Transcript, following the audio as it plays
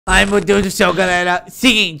Ai, meu Deus do céu, galera.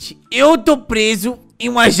 Seguinte, eu tô preso em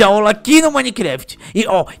uma jaula aqui no Minecraft.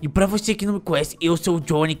 E pra você que não me conhece, eu sou o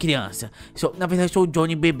Johnny criança. Na verdade, eu sou o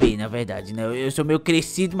Johnny bebê, na verdade, né? Eu sou meio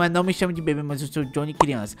crescido, mas não me chame de bebê, mas eu sou o Johnny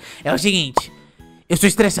criança. É o seguinte, eu sou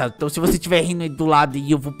estressado, então se você estiver rindo aí do lado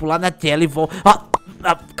e eu vou pular na tela e vou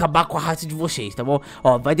acabar com a raça de vocês, tá bom?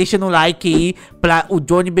 Ó, vai deixando o like aí pra o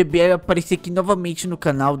Johnny bebê aparecer aqui novamente no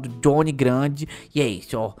canal do Johnny grande. E é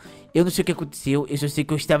isso, ó. Eu não sei o que aconteceu, eu só sei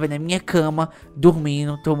que eu estava na minha cama,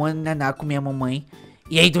 dormindo, tomando naná com minha mamãe.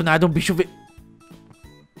 E aí do nada um bicho veio.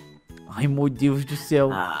 Ai, meu Deus do céu.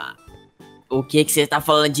 O que você tá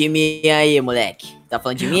falando de mim aí, moleque? Tá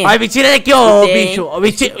falando de mim? Ai, me tira daqui, ó, bicho.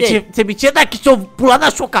 Você me tira daqui, se eu pular na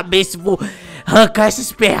sua cabeça, vou arrancar essas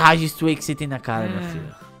ferragens suas que você tem na cara, meu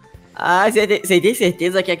filho. Você tem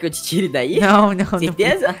certeza que é que eu te tire daí? Não.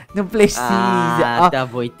 Certeza? Não precisa. Tá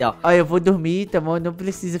bom então. Ó, eu vou dormir, tá bom? Não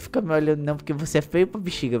precisa ficar me olhando não, porque você é feio pra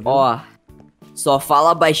bexiga, viu? Ó, só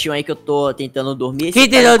fala baixinho aí que eu tô tentando dormir. Quem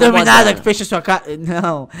tentou dormir nada, que fecha sua cara?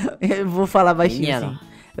 Não, eu vou falar baixinho assim.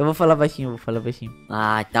 Eu vou falar baixinho,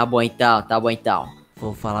 tá bom então.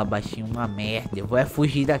 Vou falar baixinho uma merda. Eu vou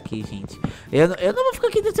fugir daqui, gente. Eu não vou ficar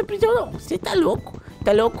aqui nessa prisão, não. Você tá louco?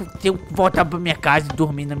 Tá louco? Se eu voltar pra minha casa e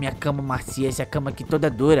dormir na minha cama macia, essa cama aqui toda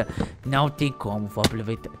dura, não tem como. Vou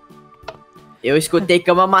aproveitar. Eu escutei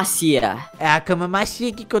cama macia. É a cama macia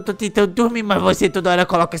aqui que eu tô tentando dormir, mas você toda hora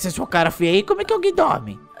coloca essa sua cara feia aí. Como é que alguém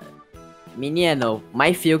dorme? Menino, o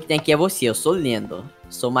mais feio que tem aqui é você. Eu sou lindo.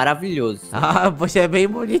 Sou maravilhoso. Você é bem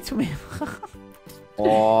bonito mesmo.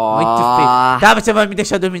 Oh. Muito feio. Tá, você vai me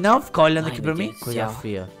deixar dormir não? Ficar olhando aqui pra mim? Coisa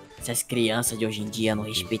feia. Essas crianças de hoje em dia não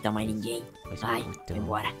respeitam mais ninguém. Vai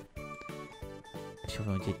embora. Deixa eu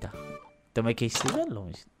ver onde ele tá. Também que esteja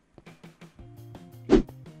longe.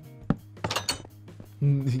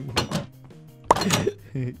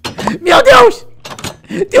 Meu Deus!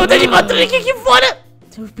 Tem outro animatrônico aqui fora!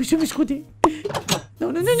 Deixa eu me esconder.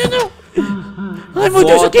 Não. Ai, meu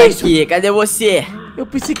Deus, o que é isso? Aqui. Cadê você? Eu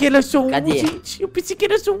pensei que era só um, Cadê? gente. Eu pensei que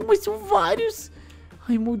era só um, mas são vários.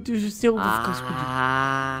 Ai, meu Deus do céu, eu vou ficar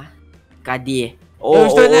escondido. Cadê?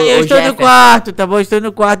 Eu estou no quarto, tá bom? Eu estou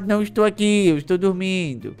no quarto, não estou aqui. Eu estou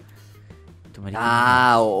dormindo.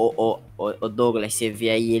 Ô Douglas, você vê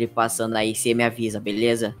aí ele passando aí, você me avisa,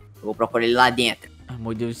 beleza? Eu vou procurar ele lá dentro. Ai,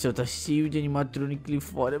 meu Deus do céu, tá cheio de animatrônico ali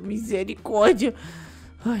fora. Misericórdia.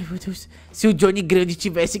 Ai, meu Deus. Se o Johnny grande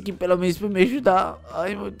tivesse aqui pelo menos pra me ajudar.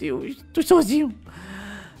 Ai, meu Deus. Tô sozinho.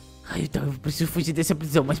 Ai, então eu preciso fugir dessa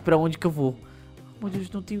prisão. Mas pra onde que eu vou? Meu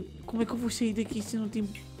Deus, não tem... Como é que eu vou sair daqui se não tem...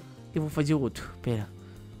 Eu vou fazer outro. Pera.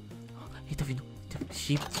 Ele tá vindo.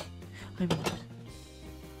 Shift. Ai, meu Deus.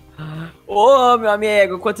 Ô, meu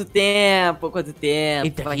amigo, quanto tempo,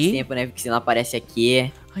 Ele tá Faz aqui? tempo, né, que você não aparece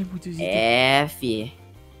aqui. Ai, meu Deus. Fi.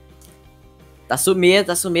 Tá sumido,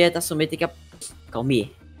 tem que...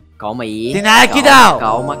 Calma aí. Tem nada aqui não.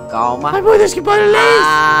 Calma. Ai, meu Deus, que barulho é esse?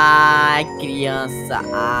 Ai, criança.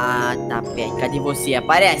 Tá perto. Cadê você?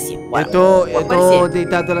 Aparece. Eu tô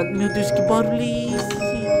deitado lá. Meu Deus, que barulho é esse?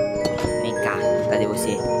 Vem cá, cadê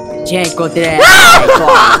você? Te encontrei.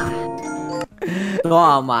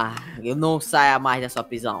 Toma. Eu não saia mais da sua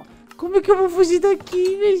prisão. Como é que eu vou fugir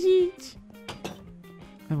daqui, minha gente?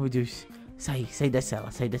 Ai, meu Deus. Sai da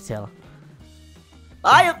cela.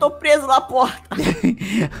 Ai, eu tô preso na porta.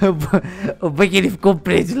 O bom é que ele ficou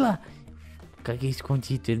preso lá. Caguei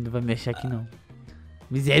escondido, ele não vai me achar aqui não.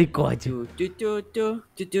 Misericórdia.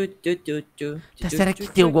 Tá, será que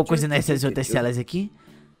tem alguma coisa nessas outras celas aqui?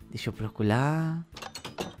 Deixa eu procurar.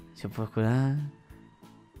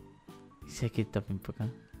 Esse aqui tá vindo pra cá.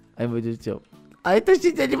 Ai, meu Deus do céu. Ai, tá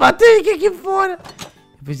cheio de animatrônico aqui fora.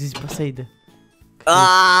 Eu preciso ir pra saída.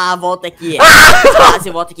 Volta aqui. Você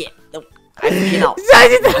volta aqui. Não. Não. Sai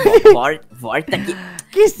de daqui. Volta aqui.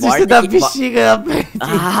 Que susto da bexiga na frente.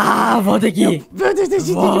 Volta aqui. Meu Deus,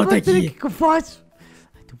 deixa Volta aqui. O que eu faço?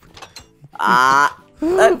 Ah.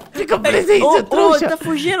 Fica preso aí, seu trouxa. Tá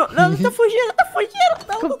fugindo. Não tá fugindo.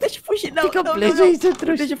 Não deixa fugir, não. Fica preso aí, seu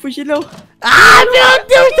trouxa. Não deixa fugir, não. Ah, meu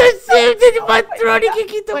Deus, tá cheio de animatrônico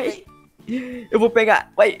aqui também. Eu vou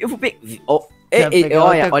pegar. Eu vou pegar.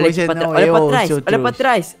 Olha aqui pra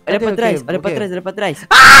trás. Olha pra trás. Olha pra trás.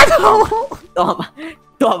 Ah, não.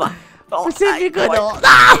 Toma. Você me enganou.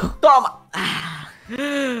 Toma.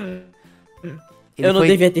 Eu não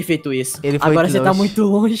devia ter feito isso. Agora você tá muito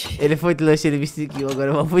longe. Ele foi de longe, ele me seguiu.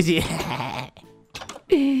 Agora eu vou fugir.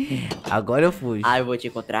 Agora eu fujo. Eu vou te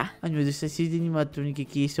encontrar. Ai, meu Deus, tá cheio de animatrônico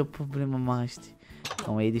aqui. Esse é o problema, Master.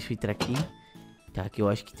 Calma aí, deixa eu entrar aqui. Tá, aqui eu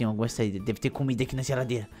acho que tem alguma saída. Deve ter comida aqui na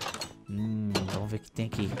geladeira. Vamos ver o que tem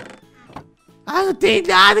aqui. Ah, não tem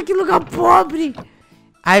nada, que lugar pobre.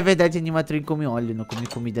 Ah, é verdade, animatronic come óleo, não come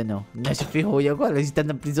comida não. Nossa, ferrou, e agora? A gente tá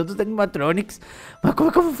na prisão dos animatronics. Mas como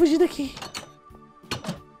é que eu vou fugir daqui?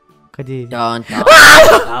 Cadê ele?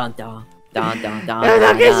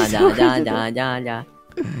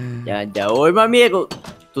 Oi, meu amigo.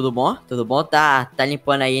 Tudo bom? Tudo bom? Tá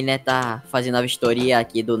limpando aí, né? Tá fazendo a vistoria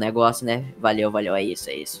aqui do negócio, né? Valeu, é isso,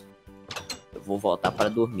 é isso. Eu vou voltar para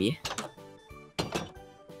dormir.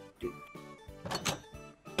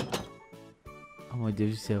 Oh, meu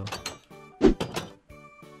Deus do céu.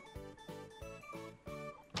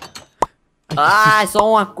 Ah, só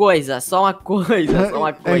uma coisa.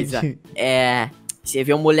 É... Você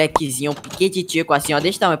vê um molequezinho piquetitico assim, ó,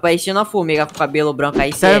 desse tamanho, parecendo uma formiga com cabelo branco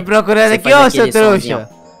aí. Tá me procurando aqui, ô, seu trouxa?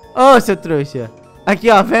 Ô, seu trouxa.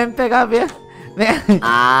 Aqui, ó, vem me pegar, vem.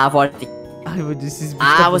 Ah, volta aqui. Ai, meu Deus, esses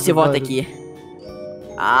bichos. Ah, você volta aqui.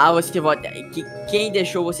 Ah, você volta. Quem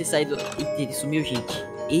deixou você sair do... Eita, ele sumiu, gente.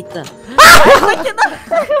 Eita.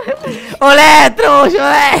 Olé, trouxa,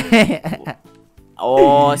 olé.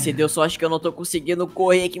 Oh, você deu sorte que eu não tô conseguindo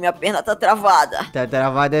correr, que minha perna tá travada. Tá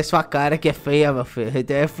travada é sua cara que é feia, meu filho.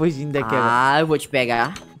 Então é fugindo daqui agora. Ah, eu vou te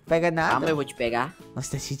pegar. Pega nada. Calma, eu vou te pegar.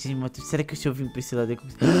 Nossa, tá cheio de animatrônico. Será que o senhor viu pra esse lado?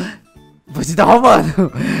 Você tá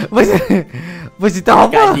roubando. Você tá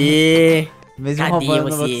roubando. Cadê? Mesmo Cadê roubando, você?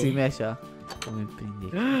 não vou conseguir me achar. Vou me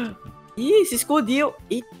prender. Ih, se escondeu.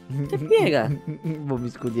 Eita, pega. Vou me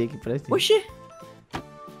esconder aqui pra cima. Oxi.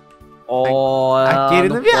 Oh, aqui ele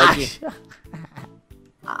não me pode. acha.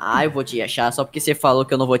 Ah, eu vou te achar. Só porque você falou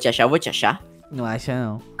que eu não vou te achar, eu vou te achar. Não acha,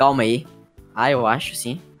 não. Calma aí. Ah, eu acho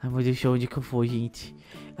sim. Ai, meu Deus do céu, onde que eu vou, gente?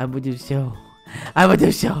 Ai, meu Deus do céu. Ai, meu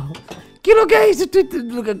Deus do céu. Que lugar é esse? Eu tô entrando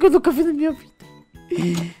no lugar que eu nunca vi na minha vida.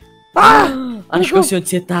 Ah! Acho que eu sei onde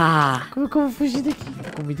você tá. Como é que eu vou fugir daqui?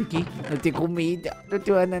 Tem comida aqui? Não tem comida. Não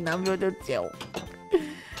tem ananá, meu Deus do céu.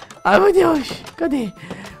 Ai, meu Deus. Cadê?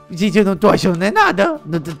 Gente, eu não tô achando nem nada.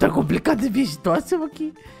 Não tá complicado a minha situação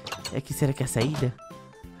aqui. Aqui, será que é a saída?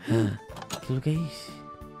 Que lugar é esse?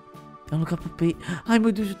 É um lugar pro peixe. Ai,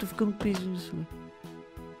 meu Deus, eu tô ficando preso nisso.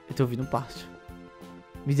 Eu tô ouvindo um passo.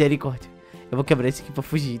 Misericórdia. Eu vou quebrar esse aqui pra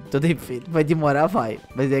fugir. Tô defeito. Vai demorar, vai.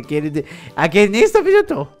 Mas é aquele... Aquele nem sabe onde eu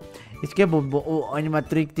tô. Isso que é bom. O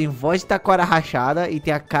animatronic tem voz de taquara rachada e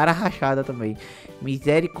tem a cara rachada também.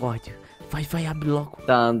 Misericórdia. Vai, abre logo.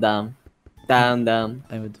 Tandam. Tandam.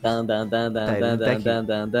 Ai, meu Deus. Tandam, tandam, Tá, ele não tá aqui.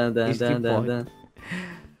 tandam, tandam, Isso que tandam, importa. tandam.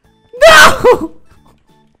 Não!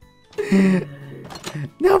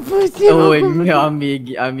 Não é possível. Oi, meu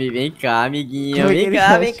amigo, vem cá, amiguinho. Vem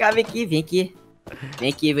cá, vem aqui. Vem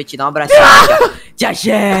aqui, vou te dar um abracinho. Tchau,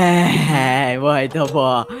 tchau. Muito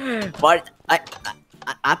bom. Bora.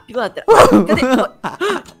 A pilantra. Cadê?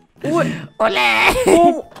 Ui. Olé!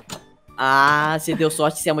 Como? Ah, você deu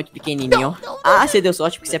sorte que você é muito pequenininho. Ah, você deu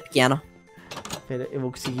sorte porque você é pequeno. Pera, eu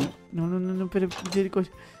vou conseguir. Não, pera,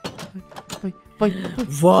 misericórdia. Vai.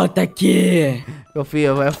 Volta aqui. Meu filho,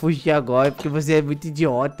 eu vou fugir agora porque você é muito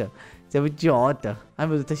idiota. Você é muito idiota. Ai,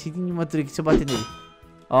 meu Deus, tá cheio de animatronic. Deixa eu bater nele.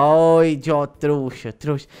 Ai, idiota, trouxa.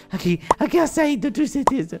 Aqui é a saída, eu tenho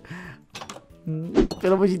certeza.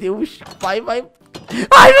 Pelo amor de Deus. Vai. Ai,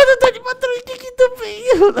 meu Deus, tá animatronic aqui também.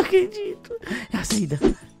 Eu não acredito. É a saída.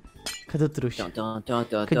 Cadê o trouxa?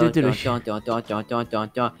 Cadê o trouxa?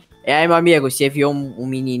 É aí, meu amigo, você viu um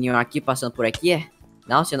menininho aqui passando por aqui, é?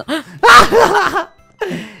 Não, você não...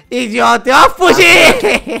 Idiota, eu fugi!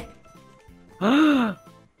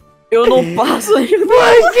 Eu não passo aí.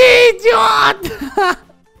 Fugi, idiota!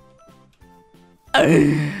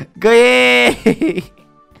 Ganhei!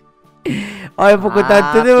 Olha, eu vou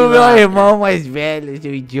contar tudo pro meu irmão mais velho,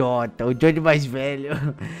 seu idiota. O Johnny mais velho.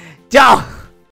 Tchau!